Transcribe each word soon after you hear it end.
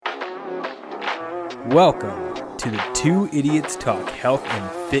Welcome to the Two Idiots Talk Health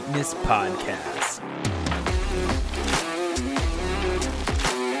and Fitness Podcast.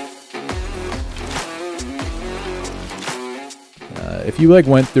 If you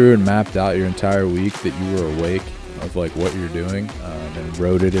went through and mapped out your entire week that you were awake of what you're doing and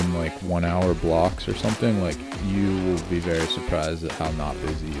wrote it in 1 hour blocks or something, you will be very surprised at how not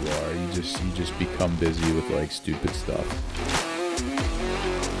busy you are. You just become busy with stupid stuff.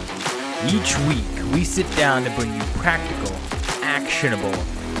 Each week, we sit down to bring you practical, actionable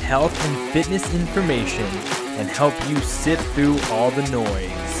health and fitness information and help you sift through all the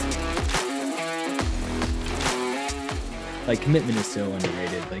noise. Commitment is so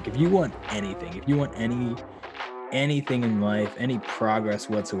underrated. If you want anything, if you want anything in life, any progress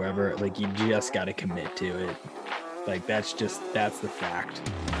whatsoever, you just got to commit to it. That's the fact.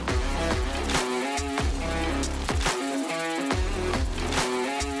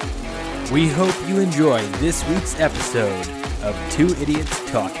 We hope you enjoy this week's episode of Two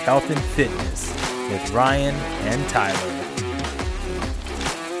Idiots Talk Health and Fitness with Ryan and Tyler.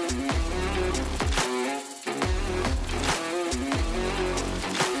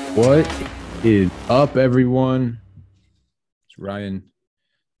 What is up, everyone? It's Ryan.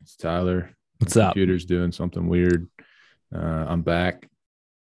 It's Tyler. What's up? Computer's doing something weird. I'm back.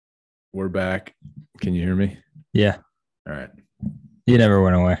 We're back. Can you hear me? Yeah. All right. You never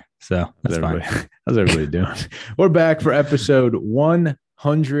went away, so that's fine. How's everybody doing? We're back for episode 101.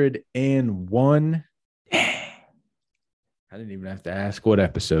 I didn't even have to ask what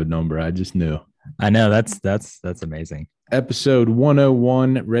episode number. I just knew. I know. That's amazing. Episode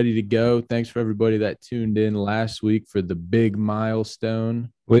 101, ready to go. Thanks for everybody that tuned in last week for the big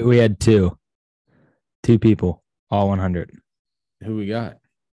milestone. We had two people, all 100. Who we got?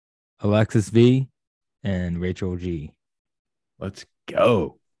 Alexis V and Rachel G. Let's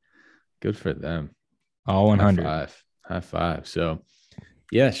go. Good for them. All 100. High five. So,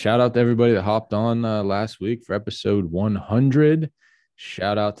 yeah, shout out to everybody that hopped on last week for episode 100.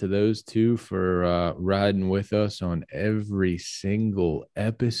 Shout out to those two for riding with us on every single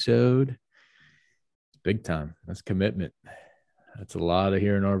episode. It's big time. That's commitment. That's a lot of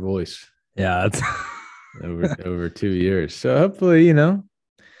hearing our voice. Yeah, that's over 2 years. So hopefully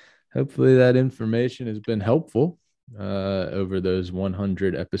that information has been helpful over those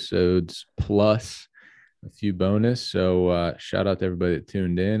 100 episodes plus a few bonus. So shout out to everybody that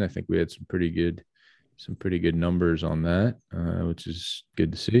tuned in. I think we had some pretty good numbers on that, which is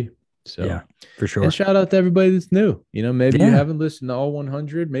good to see. So yeah, for sure. And shout out to everybody that's new. Maybe you haven't listened to all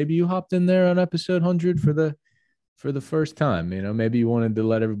 100. Maybe you hopped in there on episode 100 for the first time. Maybe you wanted to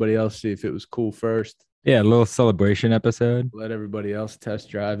let everybody else see if it was cool first. Yeah, a little celebration episode. Let everybody else test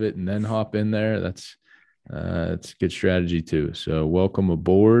drive it and then hop in there. That's a good strategy too. So welcome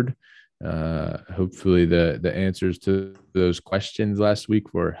aboard. Hopefully the answers to those questions last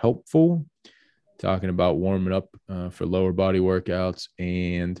week were helpful. Talking about warming up for lower body workouts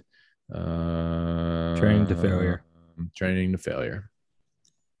and training to failure.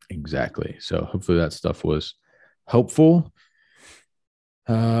 Exactly. So hopefully that stuff was helpful.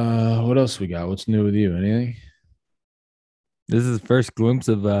 What else we got? What's new with you? Anything? This is the first glimpse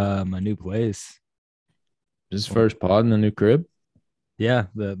of my new place. This is first pod in the new crib? Yeah,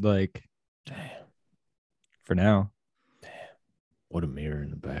 Damn. For now. What a mirror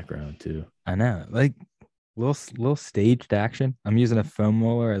in the background too. I know, little staged action. I'm using a foam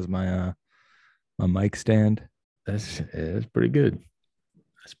roller as my my mic stand. That's pretty good.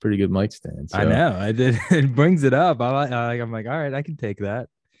 That's a pretty good mic stand. So. I know. I did. It brings it up. I'm like, all right, I can take that.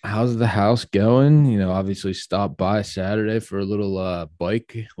 How's the house going? Obviously stopped by Saturday for a little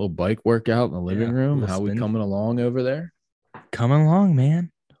bike workout in the living room. How we coming along over there? Coming along,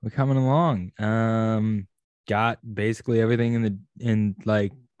 man. We're coming along. Got basically everything in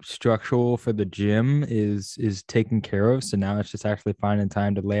structural for the gym is taken care of. So now it's just actually finding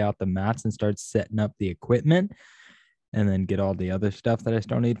time to lay out the mats and start setting up the equipment and then get all the other stuff that I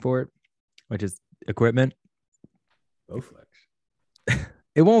still need for it, which is equipment. Bowflex.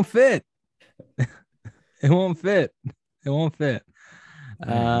 It won't fit. It won't fit. But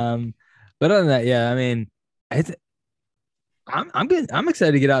other than that, yeah, I'm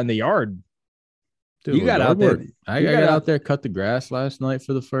excited to get out in the yard. Dude, you got out there. I got out there, cut the grass last night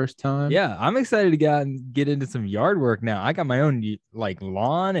for the first time. Yeah, I'm excited to get out and get into some yard work now. I got my own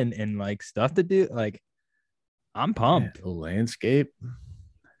lawn and stuff to do. I'm pumped. Yeah, landscape.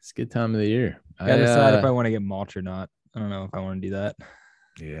 It's a good time of the year. I gotta decide if I want to get mulch or not. I don't know if I want to do that.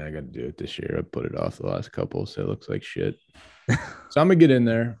 Yeah, I got to do it this year. I put it off the last couple, so it looks like shit. So I'm gonna get in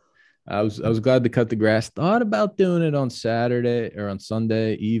there. I was glad to cut the grass. Thought about doing it on Saturday or on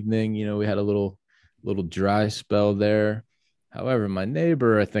Sunday evening. We had a little little dry spell there. However, my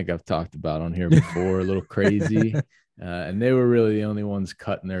neighbor, I think I've talked about on here before, a little crazy. And they were really the only ones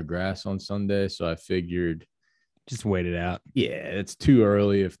cutting their grass on Sunday. So I figured, just wait it out. yeah, it's too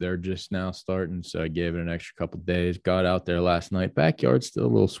early if they're just now starting. So I gave it an extra couple of days. Got out there last night. Backyard's still a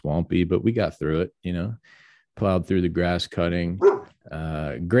little swampy, but we got through it, plowed through the grass cutting.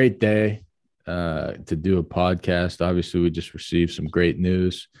 Great day to do a podcast. Obviously, we just received some great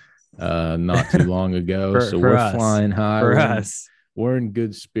news not too long ago. So we're flying high. For us. We're in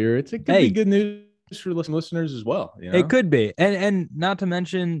good spirits. It could be good news for listeners as well. It could be. And not to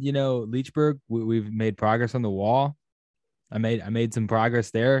mention, Leechburg, we've made progress on the wall. I made some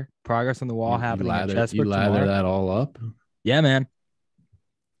progress there. Progress on the wall happening at Cheswick. You lather that all up? Yeah, man.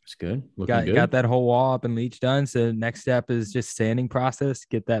 It's good. Got that whole wall up and Leech done. So next step is just sanding process.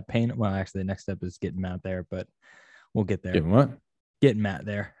 Get that paint. Well, actually, the next step is getting Matt there, but we'll get there. Getting what? Getting Matt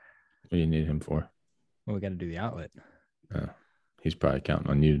there. What do you need him for? Well, we got to do the outlet. Oh, he's probably counting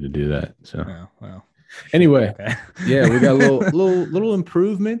on you to do that. So, well. Anyway, okay. Yeah, we got little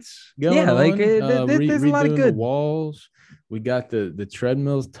improvements going on. There's a lot of good walls. We got the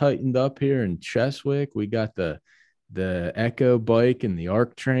treadmills tightened up here in Cheswick. We got the Echo bike and the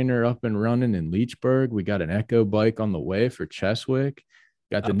Arc Trainer up and running in Leechburg. We got an Echo bike on the way for Cheswick.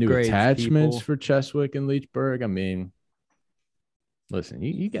 Got the new attachments for Cheswick and Leechburg. I mean, listen,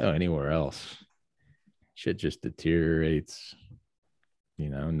 you go anywhere else, shit just deteriorates.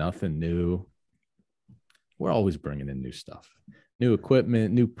 Nothing new. We're always bringing in new stuff, new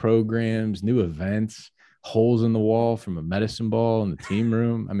equipment, new programs, new events, holes in the wall from a medicine ball in the team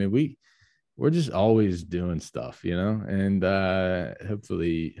room. I mean, we're just always doing stuff, and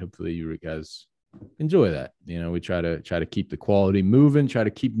hopefully you guys enjoy that. We try to keep the quality moving, try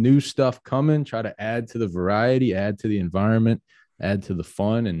to keep new stuff coming, try to add to the variety, add to the environment, add to the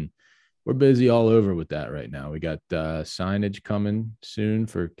fun. And we're busy all over with that right now. We got signage coming soon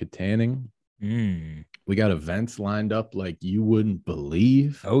for Katanning. We got events lined up like you wouldn't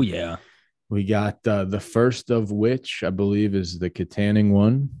believe. Oh, yeah. We got the first of which I believe is the Katanning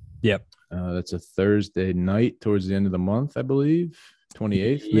one. Yep. That's a Thursday night towards the end of the month, I believe.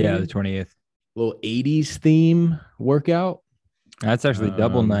 28th. Yeah, the 28th. Little 80s theme workout. That's actually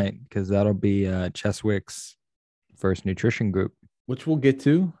double night because that'll be Cheswick's first nutrition group. Which we'll get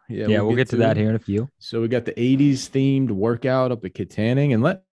to. Yeah, we'll get to that here in a few. So we got the 80s themed workout up at Katanning. And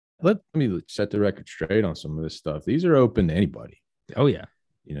let me set the record straight on some of this stuff. These are open to anybody. Oh, yeah.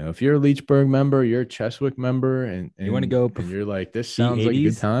 If you're a Leechburg member, you're a Cheswick member, and you want to go and you're like, this sounds like a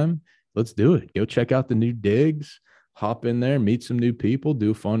good time, let's do it. Go check out the new digs, hop in there, meet some new people,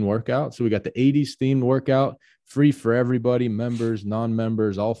 do a fun workout. So we got the 80s themed workout, free for everybody, members,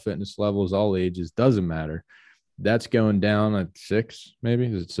 non-members, all fitness levels, all ages, doesn't matter. That's going down at 6, maybe.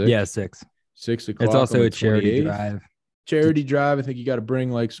 Is it 6? Yeah, 6. 6 o'clock. It's also a charity drive. Charity drive. I think you got to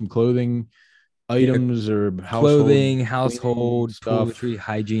bring like some clothing items or household toiletry,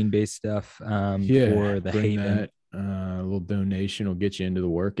 hygiene-based stuff for the Haven. A little donation will get you into the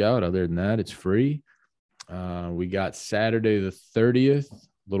workout. Other than that, it's free. We got Saturday the 30th,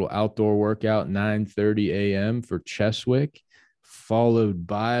 little outdoor workout, 9:30 a.m. for Cheswick, followed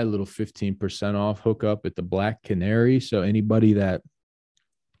by a little 15% off hookup at the Black Canary. So anybody that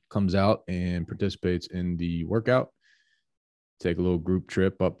comes out and participates in the workout, take a little group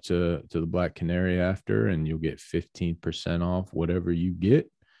trip up to the Black Canary after, and you'll get 15% off whatever you get,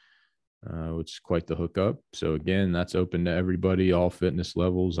 which is quite the hookup. So again, that's open to everybody, all fitness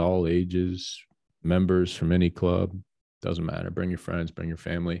levels, all ages, members from any club. Doesn't matter. Bring your friends, bring your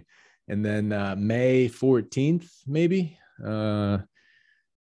family. And then May 14th, maybe. Is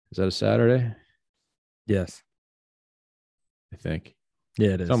that a Saturday? Yes. I think. Yeah,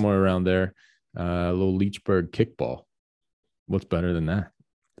 it is. Somewhere around there. A little Leechburg kickball. What's better than that?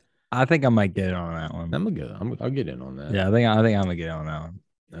 I think I might get on that one. I'll get in on that. Yeah, I think I'm gonna get on that one.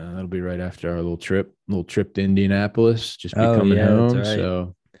 That'll be right after our little trip to Indianapolis. Just be coming home. Right.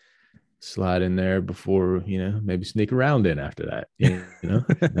 So slide in there before, maybe sneak around in after that.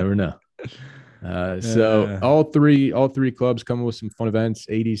 Never know. So all three clubs coming with some fun events,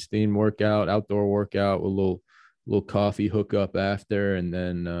 80s themed workout, outdoor workout with a little coffee hookup after, and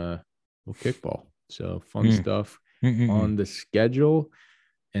then a little kickball. So fun stuff on the schedule.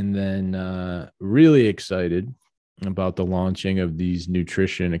 And then really excited about the launching of these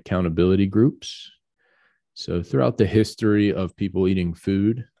nutrition accountability groups. So throughout the history of people eating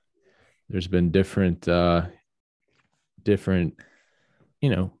food, there's been different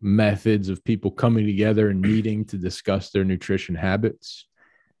methods of people coming together and meeting to discuss their nutrition habits.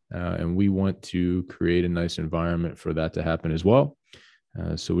 And we want to create a nice environment for that to happen as well.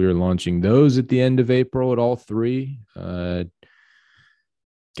 So we are launching those at the end of April at all three.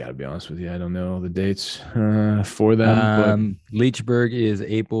 Gotta be honest with you, I don't know the dates for them, but Leechburg is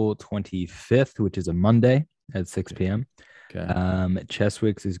April 25th, which is a Monday at 6 p.m. okay.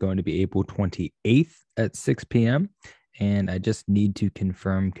 Cheswick's is going to be April 28th at 6 p.m. And I just need to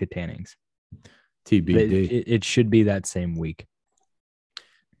confirm Kataning's. TBD. It should be that same week.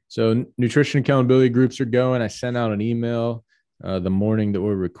 So nutrition accountability groups are going. I sent out an email the morning that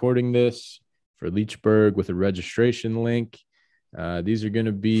we're recording this for Leechburg with a registration link. These are going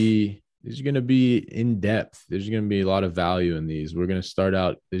to be in depth. There's going to be a lot of value in these. We're going to start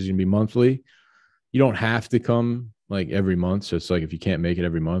out. These are going to be monthly. You don't have to come like every month. So it's like if you can't make it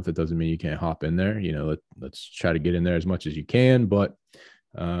every month, it doesn't mean you can't hop in there. Let's try to get in there as much as you can. But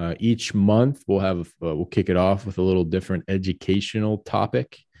each month we'll kick it off with a little different educational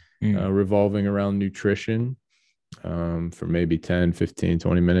topic revolving around nutrition for maybe 10, 15,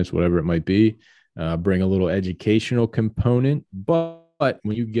 20 minutes, whatever it might be. Bring a little educational component. But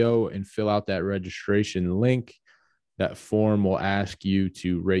when you go and fill out that registration link, that form will ask you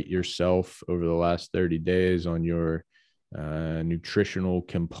to rate yourself over the last 30 days on your nutritional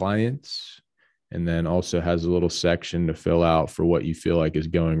compliance. And then also has a little section to fill out for what you feel like is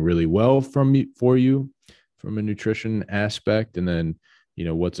going really well for you from a nutrition aspect. And then,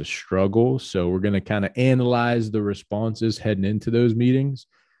 what's a struggle. So we're going to kind of analyze the responses heading into those meetings,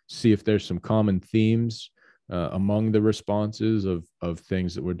 see if there's some common themes among the responses of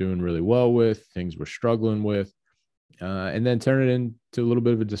things that we're doing really well with, things we're struggling with, and then turn it into a little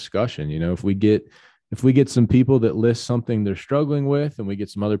bit of a discussion. If we get some people that list something they're struggling with, and we get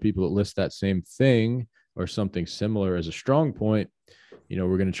some other people that list that same thing or something similar as a strong point,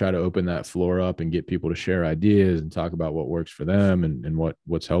 we're going to try to open that floor up and get people to share ideas and talk about what works for them and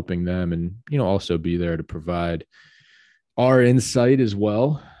what's helping them, and also be there to provide our insight as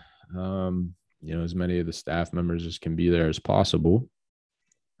well. As many of the staff members as can be there as possible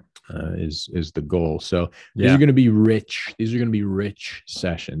is the goal. So these are going to be rich. These are going to be rich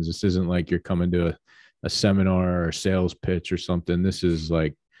sessions. This isn't like you're coming to a seminar or a sales pitch or something. This is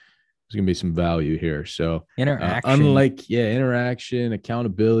like, there's going to be some value here. So interaction, interaction,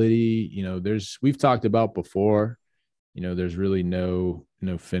 accountability, we've talked about before, there's really no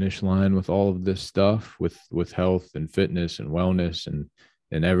finish line with all of this stuff with health and fitness and wellness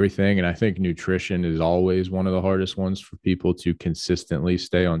and everything. And I think nutrition is always one of the hardest ones for people to consistently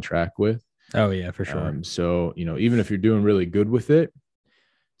stay on track with. Oh yeah, for sure. So, even if you're doing really good with it,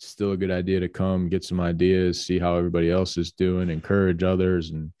 it's still a good idea to come get some ideas, see how everybody else is doing, encourage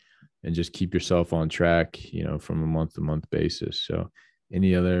others, and just keep yourself on track, from a month-to-month basis. So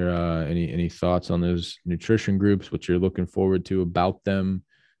any other, any thoughts on those nutrition groups, what you're looking forward to about them,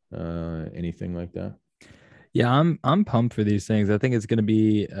 anything like that? Yeah, I'm pumped for these things. I think it's going to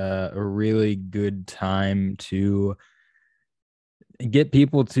be a really good time to get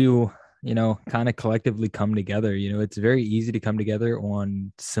people to, kind of collectively come together. It's very easy to come together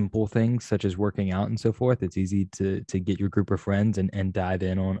on simple things such as working out and so forth. It's easy to get your group of friends and dive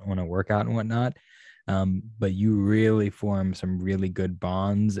in on a workout and whatnot. But you really form some really good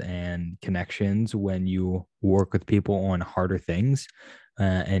bonds and connections when you work with people on harder things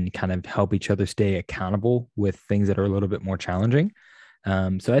and kind of help each other stay accountable with things that are a little bit more challenging.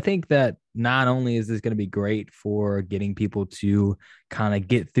 So I think that not only is this going to be great for getting people to kind of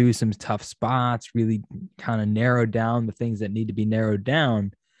get through some tough spots, really kind of narrow down the things that need to be narrowed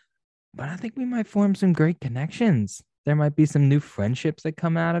down, but I think we might form some great connections. There might be some new friendships that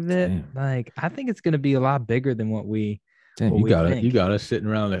come out of it. Damn. Like, I think it's going to be a lot bigger than what we. Damn, you got us sitting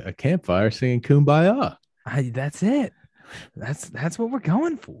around a campfire singing "Kumbaya." That's it. That's what we're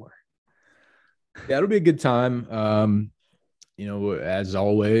going for. Yeah, it'll be a good time. As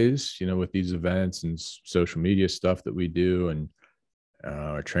always, with these events and social media stuff that we do and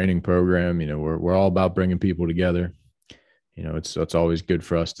our training program, we're all about bringing people together. It's always good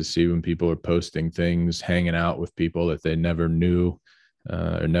for us to see when people are posting things, hanging out with people that they never knew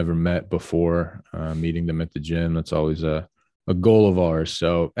or never met before, meeting them at the gym. That's always a goal of ours.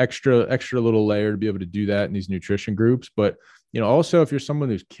 So extra little layer to be able to do that in these nutrition groups. But, also if you're someone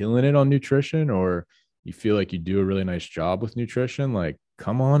who's killing it on nutrition, or you feel like you do a really nice job with nutrition, like,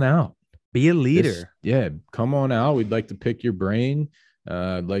 come on out. Be a leader. Come on out. We'd like to pick your brain.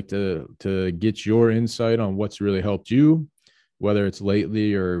 I'd like to get your insight on what's really helped you, whether it's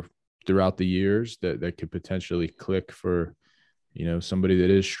lately or throughout the years that could potentially click for, somebody that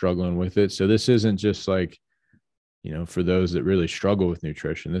is struggling with it. So this isn't just like, for those that really struggle with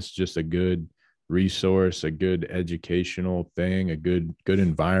nutrition. This is just a good resource, a good educational thing, a good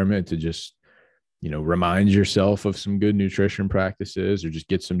environment to just remind yourself of some good nutrition practices or just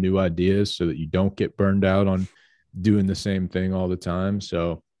get some new ideas so that you don't get burned out on doing the same thing all the time.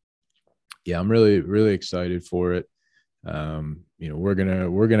 So yeah, I'm really, really excited for it. We're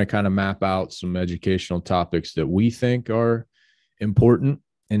gonna kind of map out some educational topics that we think are important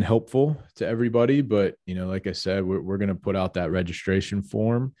and helpful to everybody. But like I said, we're gonna put out that registration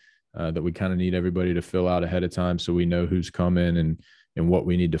form that we kind of need everybody to fill out ahead of time, so we know who's coming and what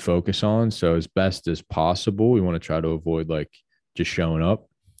we need to focus on. So as best as possible, we want to try to avoid like just showing up.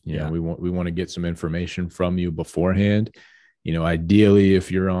 We want to get some information from you beforehand. Ideally,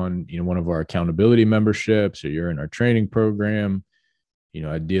 if you're on, one of our accountability memberships or you're in our training program,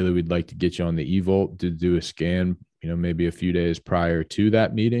 ideally we'd like to get you on the eVolt to do a scan, maybe a few days prior to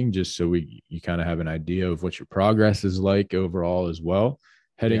that meeting, just so you kind of have an idea of what your progress is like overall as well,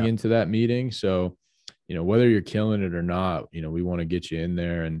 heading into that meeting. So, whether you're killing it or not, we want to get you in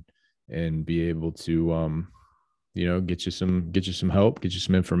there and be able to, get you some help, get you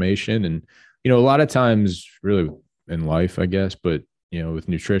some information. And, a lot of times really in life, I guess, but with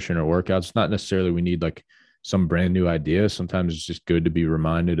nutrition or workouts, not necessarily we need like some brand new idea. Sometimes it's just good to be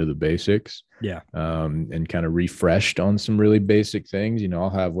reminded of the basics. Yeah. And kind of refreshed on some really basic things. I'll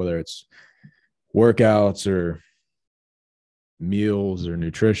have, whether it's workouts or meals or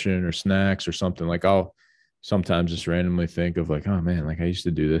nutrition or snacks or something, like I'll sometimes just randomly think of like, oh man, like I used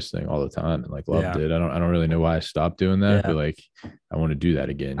to do this thing all the time and like loved it. I don't really know why I stopped doing that, but like I want to do that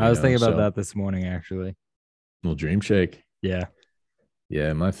again. I was thinking about that this morning, actually. Little dream shake. Yeah.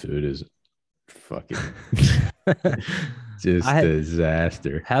 Yeah. My food is fucking just a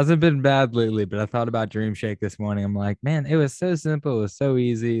disaster. Hasn't been bad lately, but I thought about Dream Shake this morning. I'm like, man, it was so simple. It was so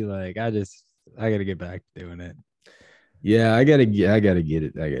easy. Like I got to get back to doing it. Yeah. I gotta get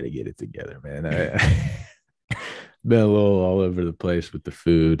it together, man. I been a little all over the place with the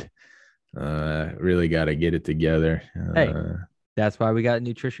food. Really got to get it together. Hey, that's why we got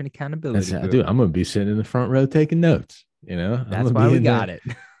nutrition accountability. I'm going to be sitting in the front row taking notes. That's why we got it.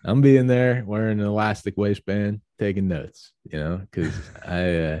 I'm being there wearing an elastic waistband, taking notes, because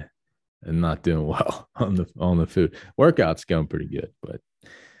I am not doing well on the food. Workout's going pretty good, but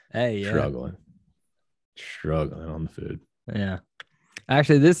struggling on the food. Yeah.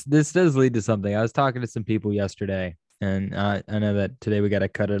 Actually, this does lead to something. I was talking to some people yesterday, and I know that today we got to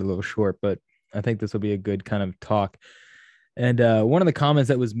cut it a little short, but I think this will be a good kind of talk. And one of the comments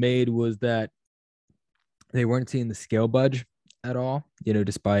that was made was that they weren't seeing the scale budge at all,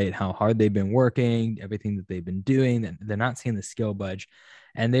 despite how hard they've been working, everything that they've been doing, that they're not seeing the scale budge.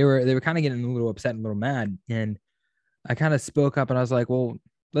 And they were kind of getting a little upset and a little mad. And I kind of spoke up and I was like, well,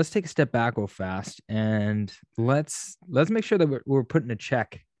 let's take a step back real fast and let's make sure that we're putting a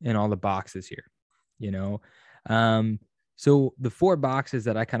check in all the boxes here, So the 4 boxes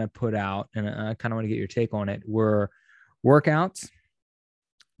that I kind of put out, and I kind of want to get your take on it, were workouts,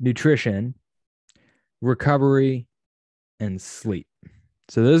 nutrition, recovery, and sleep.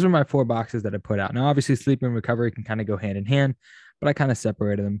 So those are my 4 boxes that I put out. Now, obviously, sleep and recovery can kind of go hand in hand, but I kind of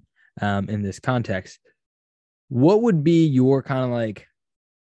separated them in this context. What would be your kind of like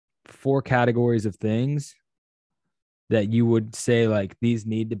 4 categories of things that you would say like these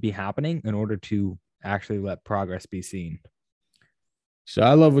need to be happening in order to actually let progress be seen? So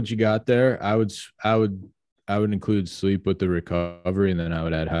I love what you got there. I would include sleep with the recovery, and then I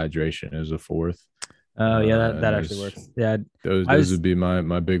would add hydration as a 4th. Oh yeah, that actually works. Yeah, those would be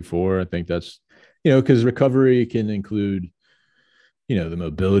my big 4. I think that's because recovery can include the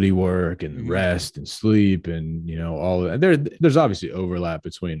mobility work and the rest and sleep and all of that. There's obviously overlap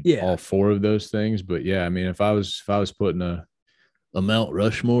between all 4 of those things, but yeah, I mean if I was putting a Mount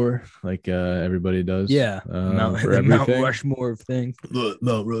Rushmore like everybody does, Mount Rushmore of things.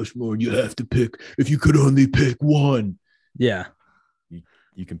 Mount Rushmore, you have to pick. If you could only pick one,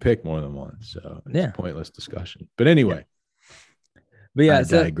 you can pick more than one. So it's a pointless discussion. But anyway, but yeah, I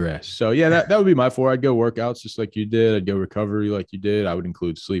digress. So yeah, that would be my 4. I'd go workouts just like you did. I'd go recovery like you did. I would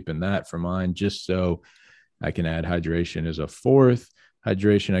include sleep in that for mine, just so I can add hydration as a 4th.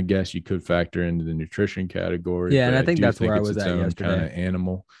 Hydration, I guess you could factor into the nutrition category. Yeah, and I think that's where I was at yesterday. Kind of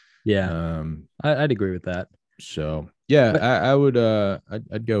animal. Yeah, I'd agree with that. So yeah, I would.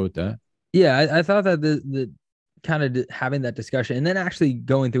 I'd go with that. Yeah, I thought that the kind of having that discussion and then actually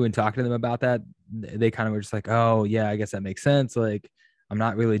going through and talking to them about that, they kind of were just like, oh yeah, I guess that makes sense. Like I'm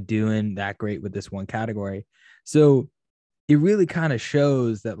not really doing that great with this one category. So it really kind of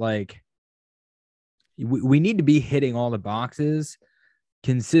shows that like we need to be hitting all the boxes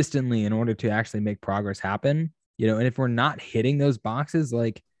consistently in order to actually make progress happen, and if we're not hitting those boxes,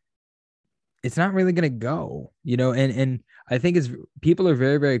 like it's not really going to go, and I think it's people are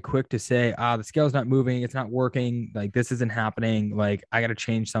very, very quick to say, the scale's not moving, it's not working, like this isn't happening, like I got to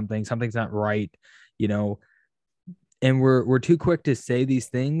change something, something's not right, you know, and we're too quick to say these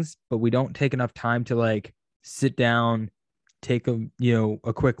things, but we don't take enough time to like sit down, take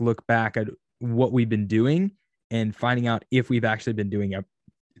a quick look back at what we've been doing and finding out if we've actually been doing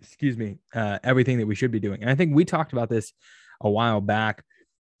everything that we should be doing. And I think we talked about this a while back,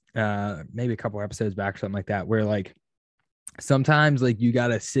 maybe a couple episodes back, something like that, where like sometimes like you got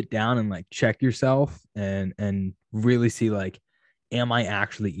to sit down and like check yourself and really see like, am I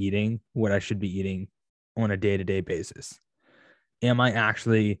actually eating what I should be eating on a day-to-day basis? Am I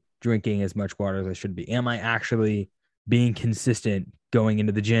actually drinking as much water as I should be? Am I actually being consistent going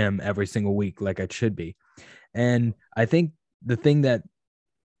into the gym every single week like I should be? And I think the thing that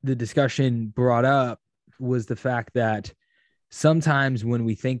the discussion brought up was the fact that sometimes when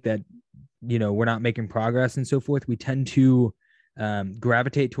we think that, we're not making progress and so forth, we tend to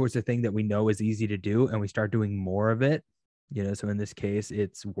gravitate towards the thing that we know is easy to do, and we start doing more of it. So in this case,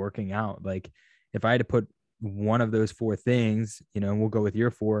 it's working out. Like if I had to put one of those four things, and we'll go with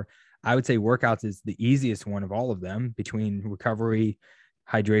your four, I would say workouts is the easiest one of all of them. Between recovery,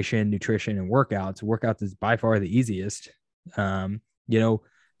 hydration, nutrition, and workouts is by far the easiest.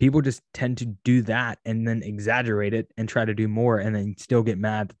 People just tend to do that and then exaggerate it and try to do more and then still get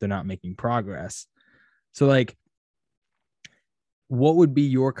mad that they're not making progress. So like, what would be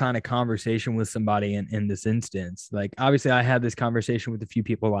your kind of conversation with somebody in this instance? Like, obviously I had this conversation with a few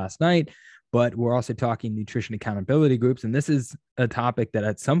people last night, but we're also talking nutrition accountability groups. And this is a topic that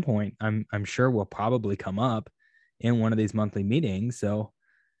at some point I'm sure will probably come up in one of these monthly meetings. So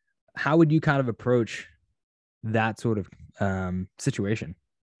how would you kind of approach that sort of situation?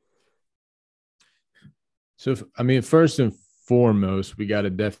 So, first and foremost, we got to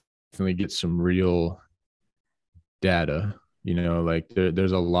definitely get some real data. Like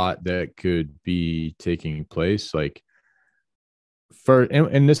there's a lot that could be taking place. Like,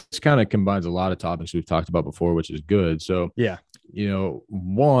 and this kind of combines a lot of topics we've talked about before, which is good. So, yeah,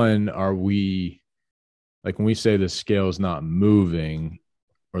 one, are we, like, when we say the scale's not moving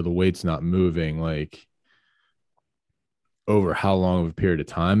or the weight's not moving, like, over how long of a period of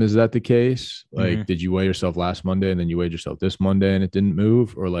time is that the case? Like, did you weigh yourself last Monday and then you weighed yourself this Monday and it didn't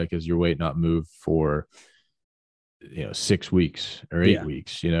move? Or like, is your weight not moved for 6 weeks or 8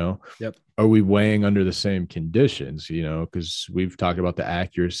 weeks? Yep. Are we weighing under the same conditions? Because we've talked about the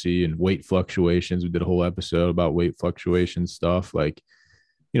accuracy and weight fluctuations. We did a whole episode about weight fluctuation stuff. Like,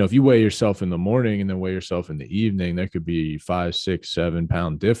 if you weigh yourself in the morning and then weigh yourself in the evening, there could be 5, 6, 7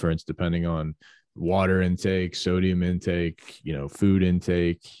 pound difference depending on water intake, sodium intake, food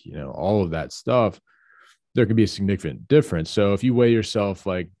intake, all of that stuff. There could be a significant difference. So if you weigh yourself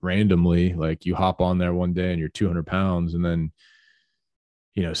like randomly, like you hop on there one day and you're 200 pounds, and then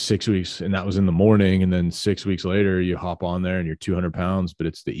 6 weeks, and that was in the morning, and then 6 weeks later you hop on there and you're 200 pounds, but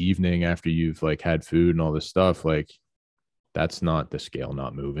it's the evening after you've like had food and all this stuff, like that's not the scale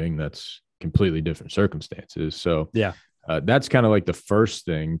not moving. That's completely different circumstances. So yeah, that's kind of like the first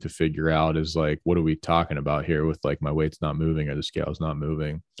thing to figure out is like, what are we talking about here with like my weight's not moving or the scale's not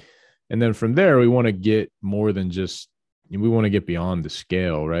moving? And then from there, we want to get more than just, we want to get beyond the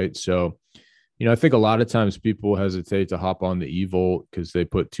scale, right? So, I think a lot of times people hesitate to hop on the eVolt because they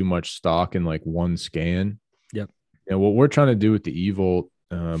put too much stock in like one scan. Yep. And what we're trying to do with the eVolt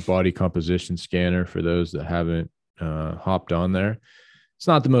body composition scanner, for those that haven't hopped on there, it's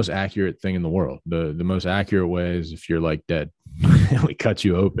not the most accurate thing in the world. The most accurate way is if you're like dead, we cut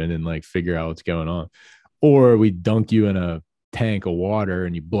you open and like figure out what's going on, or we dunk you in a tank of water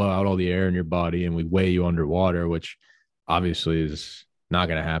and you blow out all the air in your body and we weigh you underwater, which obviously is not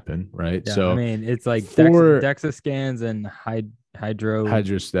going to happen, right? Yeah, So it's like DEXA scans and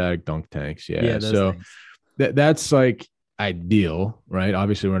hydrostatic dunk tanks. Yeah, so things. That's like ideal, right?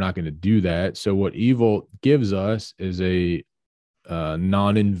 Obviously, we're not going to do that. So what eVolt gives us is a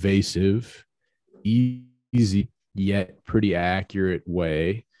non-invasive, easy yet pretty accurate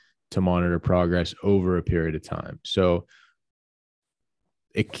way to monitor progress over a period of time. So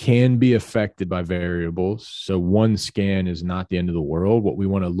it can be affected by variables. So one scan is not the end of the world. What we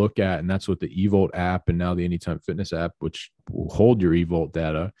want to look at, and that's what the eVolt app and now the Anytime Fitness app, which will hold your eVolt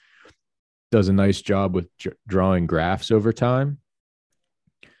data, does a nice job with drawing graphs over time.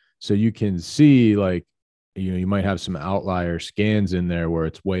 So you can see like, you might have some outlier scans in there where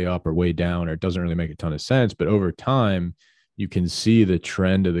it's way up or way down, or it doesn't really make a ton of sense. But over time, you can see the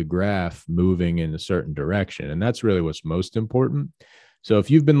trend of the graph moving in a certain direction. And that's really what's most important. So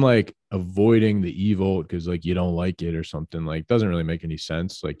if you've been like avoiding the eVolt because like you don't like it or something, like doesn't really make any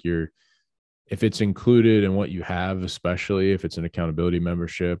sense. Like you're if it's included in what you have, especially if it's an accountability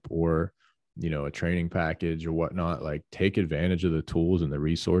membership or, a training package or whatnot, like take advantage of the tools and the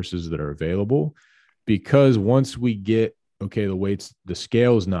resources that are available. Because once we get, okay, the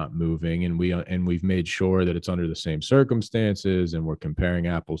scale is not moving, and we've made sure that it's under the same circumstances, and we're comparing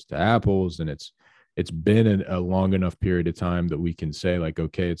apples to apples, and it's been a long enough period of time that we can say like,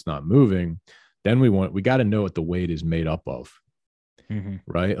 okay, it's not moving. Then we got to know what the weight is made up of.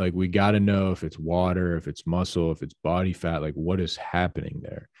 Right? Like we got to know if it's water, if it's muscle, if it's body fat, like what is happening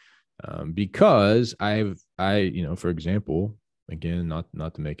there. Because for example, again,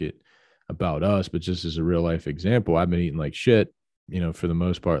 not to make it about us, but just as a real life example, I've been eating like shit, for the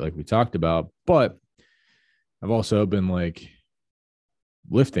most part, like we talked about, but I've also been like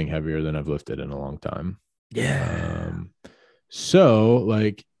lifting heavier than I've lifted in a long time. Yeah. So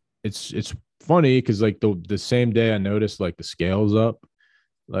like it's funny because like the same day I noticed like the scale's up,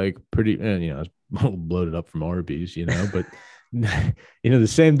 like pretty, and I was a little bloated up from Arby's, but the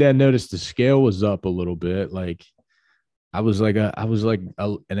same day I noticed the scale was up a little bit, like I was like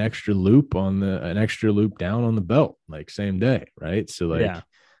an extra loop an extra loop down on the belt, like same day, right? So like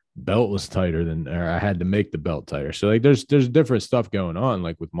belt was tighter or I had to make the belt tighter. So like there's different stuff going on,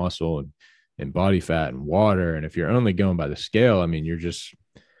 like with muscle and body fat and water. And if you're only going by the scale, I mean, you're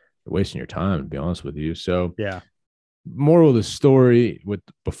wasting your time, to be honest with you. So moral of the story,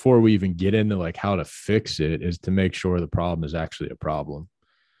 before we even get into like how to fix it, is to make sure the problem is actually a problem.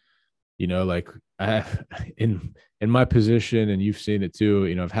 Like I have in my position, and you've seen it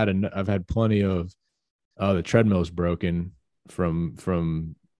too, I've had plenty of the treadmill's broken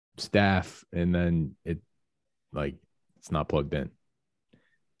from staff, and then it's not plugged in.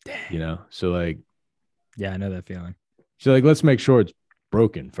 Dang. So like, yeah, I know that feeling. So like, let's make sure it's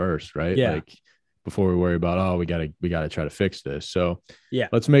broken first, right? Yeah. Like before we worry about, we gotta try to fix this. So yeah,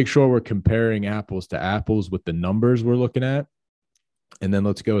 let's make sure we're comparing apples to apples with the numbers we're looking at. And then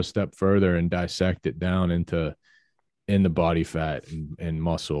let's go a step further and dissect it down into the body fat and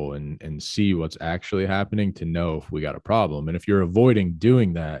muscle and see what's actually happening to know if we got a problem. And if you're avoiding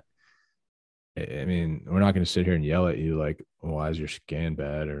doing that, I mean, we're not going to sit here and yell at you like, why is your scan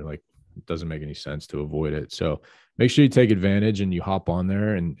bad? Or like, it doesn't make any sense to avoid it. So make sure you take advantage and you hop on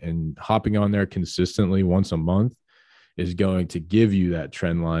there, and hopping on there consistently once a month is going to give you that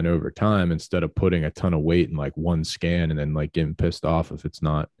trend line over time, instead of putting a ton of weight in like one scan and then like getting pissed off if it's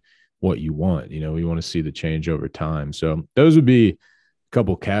not what you want. We want to see the change over time. So those would be a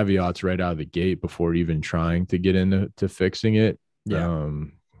couple caveats right out of the gate before even trying to get into fixing it.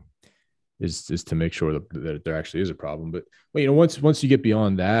 Is to make sure that there actually is a problem. But once you get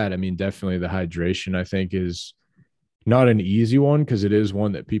beyond that, I mean, definitely the hydration, I think, is not an easy one, because it is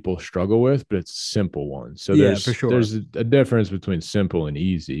one that people struggle with, but it's a simple one. So for sure. There's a difference between simple and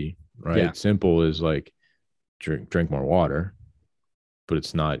easy, right? Yeah. Simple is like drink more water, but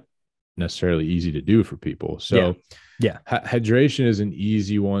it's not necessarily easy to do for people. So hydration is an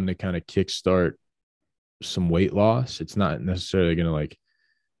easy one to kind of kickstart some weight loss. It's not necessarily going to like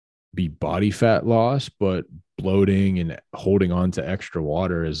be body fat loss, but bloating and holding on to extra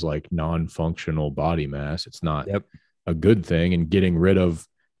water is like non-functional body mass. It's not a good thing, and getting rid of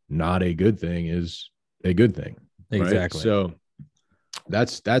not a good thing is a good thing. Exactly. Right? So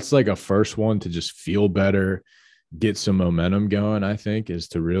that's like a first one to just feel better, get some momentum going, I think, is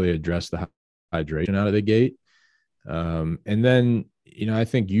to really address the hydration out of the gate. And then, I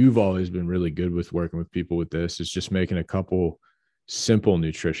think you've always been really good with working with people with this, is just making a couple simple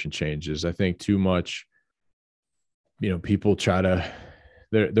nutrition changes. I think too much, people try to,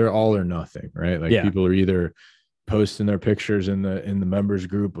 they're all or nothing, right? Like people are either posting their pictures in the members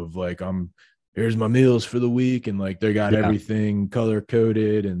group of like, here's my meals for the week, and like they got everything color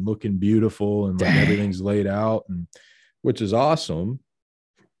coded and looking beautiful, and like everything's laid out, and which is awesome,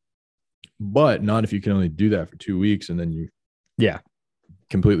 but not if you can only do that for 2 weeks and then you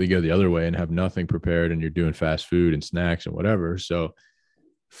completely go the other way and have nothing prepared, and you're doing fast food and snacks and whatever. So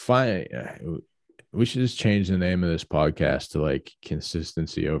we should just change the name of this podcast to like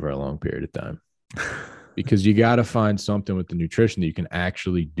consistency over a long period of time. Because you got to find something with the nutrition that you can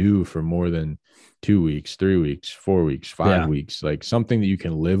actually do for more than 2 weeks, 3 weeks, 4 weeks, 5 weeks, like something that you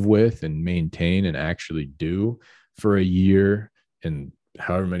can live with and maintain and actually do for a year and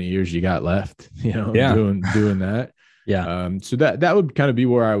however many years you got left, doing that. So that would kind of be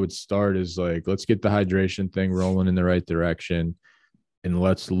where I would start, is like, let's get the hydration thing rolling in the right direction, and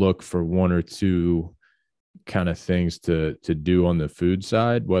let's look for one or two kind of things to do on the food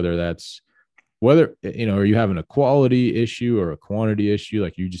side, whether are you having a quality issue or a quantity issue,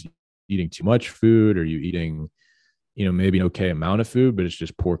 like you just eating too much food, or you eating maybe an okay amount of food, but it's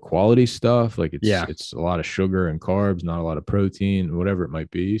just poor quality stuff. Like Yeah. it's a lot of sugar and carbs, not a lot of protein, whatever it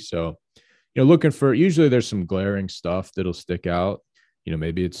might be. So, looking for, usually there's some glaring stuff that'll stick out.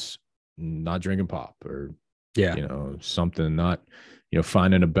 Maybe it's not drinking pop, or, Yeah. something not,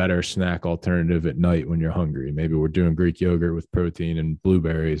 finding a better snack alternative at night when you're hungry. Maybe we're doing Greek yogurt with protein and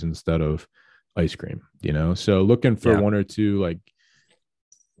blueberries instead of ice cream, So looking for Yeah. one or two like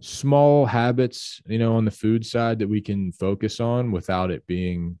small habits, on the food side that we can focus on without it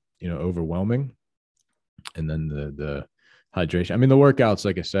being, overwhelming. And then the hydration. I mean, the workouts,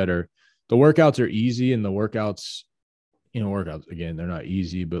 like I said, the workouts are easy, and the workouts, workouts again, they're not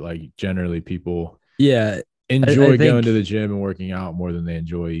easy, but like generally people Yeah. I enjoy going think, to the gym and working out more than they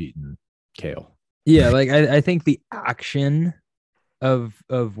enjoy eating kale. yeah, like I think the action of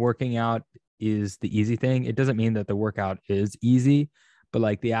working out is the easy thing. It doesn't mean that the workout is easy, but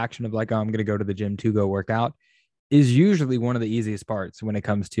like the action of like, oh, I'm going to go to the gym to go work out is usually one of the easiest parts when it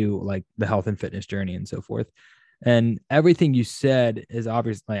comes to like the health and fitness journey and so forth. And everything you said is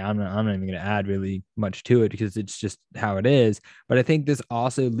obviously, I'm not even going to add really much to it because it's just how it is. But I think this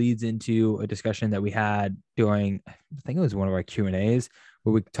also leads into a discussion that we had during, I think it was one of our Q&As,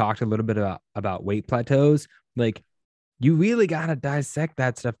 where we talked a little bit about weight plateaus. Like, you really got to dissect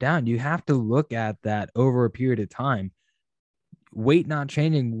that stuff down. You have to look at that over a period of time. Weight not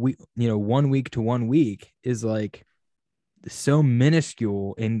changing, 1 week to 1 week is like so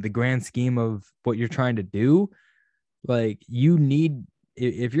minuscule in the grand scheme of what you're trying to do. Like, you need,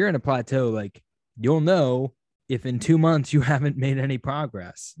 if you're in a plateau, like, you'll know if in 2 months you haven't made any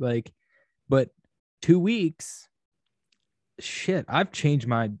progress. Like, but 2 weeks, shit, I've changed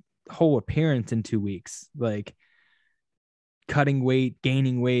my whole appearance in 2 weeks. Like, cutting weight,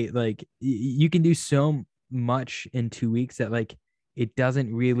 gaining weight, like you can do so much in 2 weeks that like it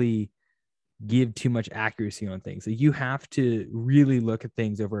doesn't really give too much accuracy on things. Like, you have to really look at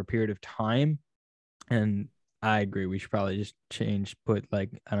things over a period of time. And I agree, we should probably just put like,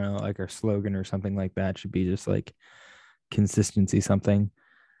 I don't know, like our slogan or something like that should be just like consistency something.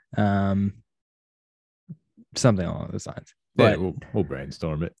 Um Something along those lines. But yeah, we'll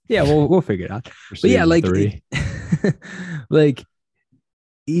brainstorm it. Yeah, we'll figure it out. For But yeah, season like 3. like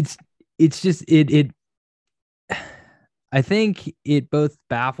it's just it I think it both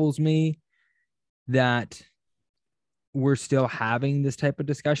baffles me that we're still having this type of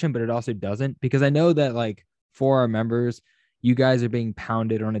discussion, but it also doesn't, because I know that like for our members, you guys are being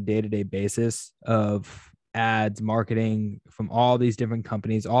pounded on a day-to-day basis of ads, marketing from all these different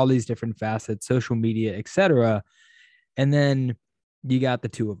companies, all these different facets, social media, etc. And then you got the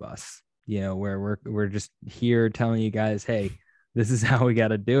two of us, where we're just here telling you guys, hey, this is how we got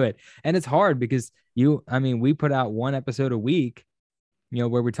to do it. And it's hard because we put out one episode a week,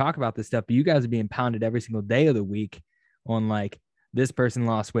 where we talk about this stuff, but you guys are being pounded every single day of the week on like, this person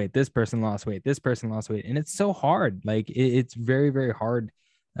lost weight, this person lost weight, this person lost weight. And it's so hard. Like it's very, very hard.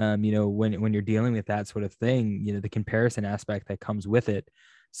 When you're dealing with that sort of thing, the comparison aspect that comes with it.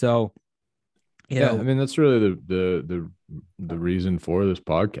 So, I mean, that's really the reason for this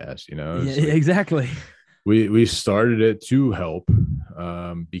podcast, yeah, like, exactly. We started it to help,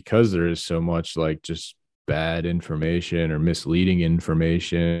 because there is so much like just bad information or misleading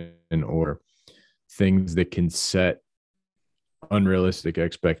information or things that can set unrealistic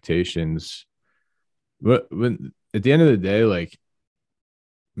expectations. But when at the end of the day, like,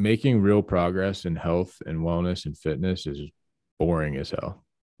 making real progress in health and wellness and fitness is boring as hell.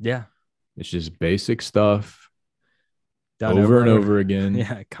 Yeah. It's just basic stuff Done over and over again.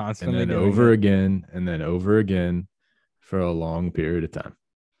 Yeah, constantly. And then over again, and then over again for a long period of time.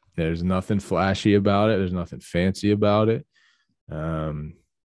 There's nothing flashy about it. There's nothing fancy about it. That's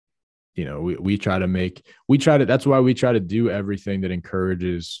why we try to do everything that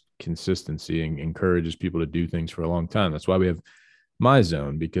encourages consistency and encourages people to do things for a long time. That's why we have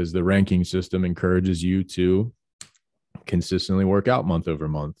MyZone, because the ranking system encourages you to consistently work out month over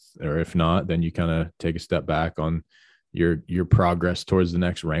month, or if not, then you kind of take a step back on your progress towards the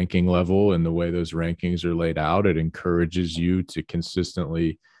next ranking level. And the way those rankings are laid out, it encourages you to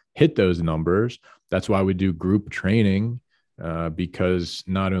consistently hit those numbers. That's why we do group training, because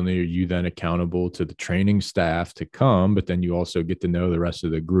not only are you then accountable to the training staff to come, but then you also get to know the rest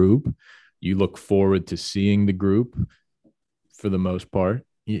of the group. You look forward to seeing the group for the most part.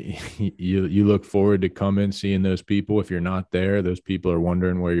 You look forward to coming, seeing those people. If you're not there, those people are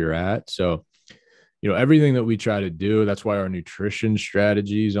wondering where you're at. So, everything that we try to do, that's why our nutrition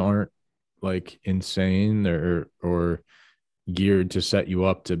strategies aren't like insane or geared to set you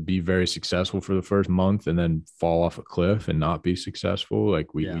up to be very successful for the first month and then fall off a cliff and not be successful.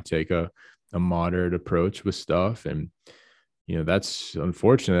 Like we take a a moderate approach with stuff. And, that's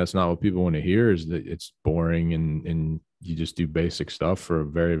unfortunate. That's not what people want to hear, is that it's boring and you just do basic stuff for a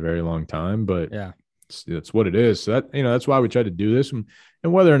very, very long time. But Yeah. that's what it is. So that's why we try to do this. And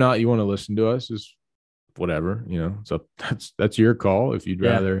whether or not you want to listen to us is whatever, so that's your call. If you'd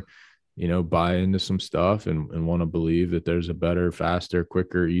rather, buy into some stuff and want to believe that there's a better, faster,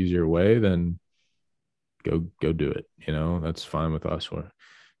 quicker, easier way, then go do it. That's fine with us.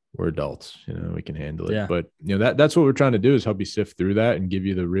 We're adults, we can handle it. Yeah. But that's what we're trying to do, is help you sift through that and give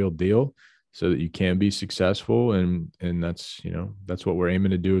you the real deal so that you can be successful. And that's, that's what we're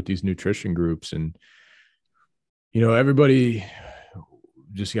aiming to do with these nutrition groups. And, everybody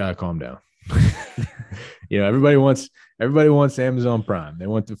just gotta calm down. Everybody wants Amazon Prime. They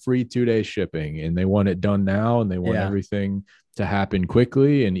want the free 2-day shipping, and they want it done now, and they want everything to happen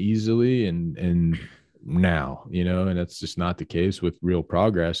quickly and easily and now, and that's just not the case with real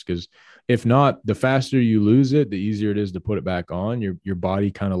progress. Because if not, the faster you lose it, the easier it is to put it back on. Your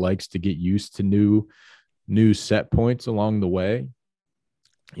body kind of likes to get used to new set points along the way.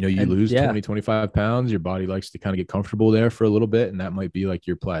 You lose 20, 25 pounds, your body likes to kind of get comfortable there for a little bit. And that might be like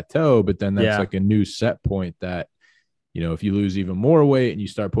your plateau, but then that's like a new set point that, if you lose even more weight and you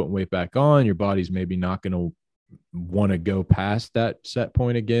start putting weight back on, your body's maybe not going to want to go past that set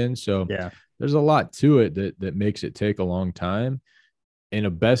point again. So there's a lot to it that makes it take a long time. In a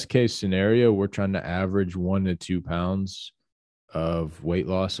best case scenario, we're trying to average 1 to 2 pounds of weight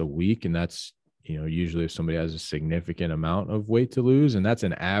loss a week. And that's, usually if somebody has a significant amount of weight to lose, and that's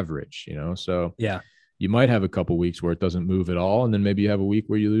an average, so you might have a couple weeks where it doesn't move at all. And then maybe you have a week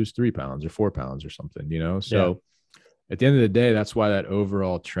where you lose 3 pounds or 4 pounds or something, so at the end of the day, that's why that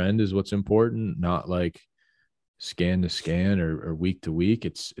overall trend is what's important, not like scan to scan or week to week.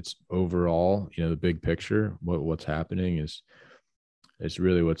 It's overall, the big picture, what's happening is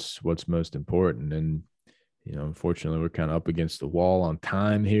really what's most important. And, unfortunately, we're kind of up against the wall on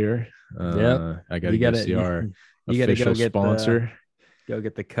time here. I got to go see our official sponsor. Go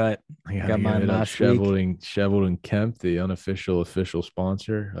get the cut. I got mine last week. Shoveled and Kemp, the unofficial official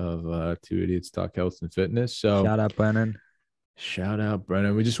sponsor of Two Idiots Talk Health and Fitness. So shout out Brennan.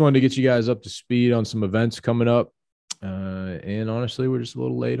 We just wanted to get you guys up to speed on some events coming up. And honestly, we're just a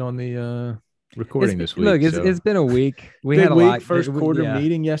little late on the recording this week. Look, it's been a week. We had a lot. First quarter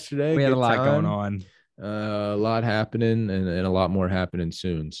meeting yesterday. We had a lot going on. A lot happening and a lot more happening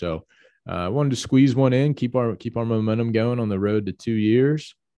soon. So I wanted to squeeze one in, keep our momentum going on the road to 2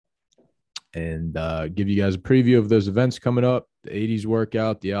 years, and give you guys a preview of those events coming up: the 80s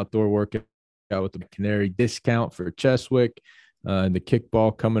workout, the outdoor workout with the Canary discount for Cheswick, and the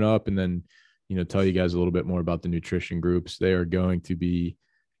kickball coming up, and then tell you guys a little bit more about the nutrition groups. They are going to be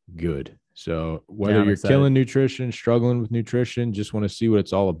good. So whether you're killing nutrition, struggling with nutrition, just want to see what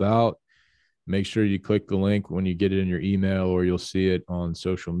it's all about, make sure you click the link when you get it in your email, or you'll see it on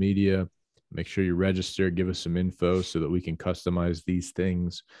social media. Make sure you register, give us some info so that we can customize these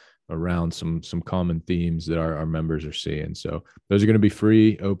things around some common themes that our members are seeing. So those are going to be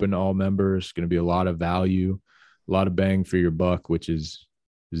free, open to all members. Going to be a lot of value, a lot of bang for your buck, which is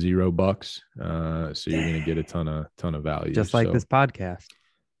 $0. So you're going to get a ton of value. Just like this podcast.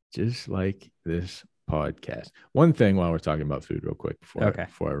 Just like this podcast. One thing while we're talking about food real quick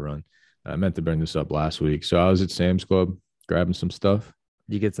before I run. I meant to bring this up last week. So I was at Sam's Club grabbing some stuff.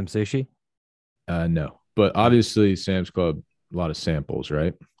 You get some sushi? No, but obviously Sam's Club, a lot of samples,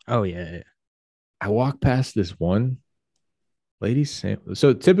 right? Oh yeah. I walked past this one lady sample.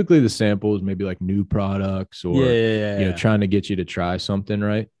 So typically the sample is maybe like new products or trying to get you to try something,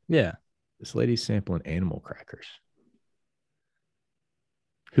 right? Yeah. This lady's sampling animal crackers.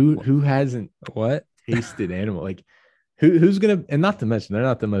 Who hasn't tasted animal? Like who's gonna, and not to mention they're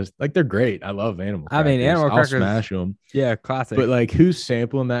not the most, like, they're great. I love animal crackers. I mean, animal crackers, I'll smash them. Yeah, classic. But like, who's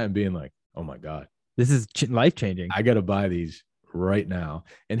sampling that and being like, oh my God, this is life changing. I gotta buy these right now.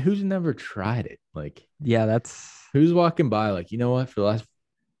 And who's never tried it? Like, yeah, that's who's walking by like, you know what? For the last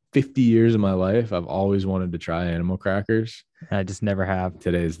 50 years of my life, I've always wanted to try animal crackers. I just never have.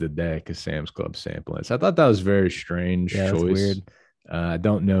 Today's the day because Sam's Club sampling. So I thought that was a very strange choice. That's weird. I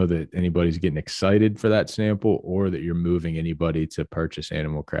don't know that anybody's getting excited for that sample, or that you're moving anybody to purchase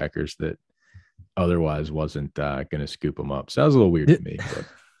animal crackers that otherwise wasn't going to scoop them up. So that was a little weird to me.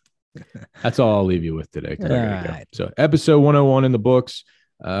 But that's all I'll leave you with today. I gotta go. So episode 101 in the books.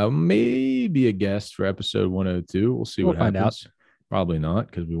 Maybe a guest for episode 102. We'll see what happens. Find out. Probably not,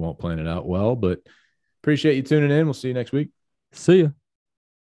 because we won't plan it out well. But appreciate you tuning in. We'll see you next week. See ya.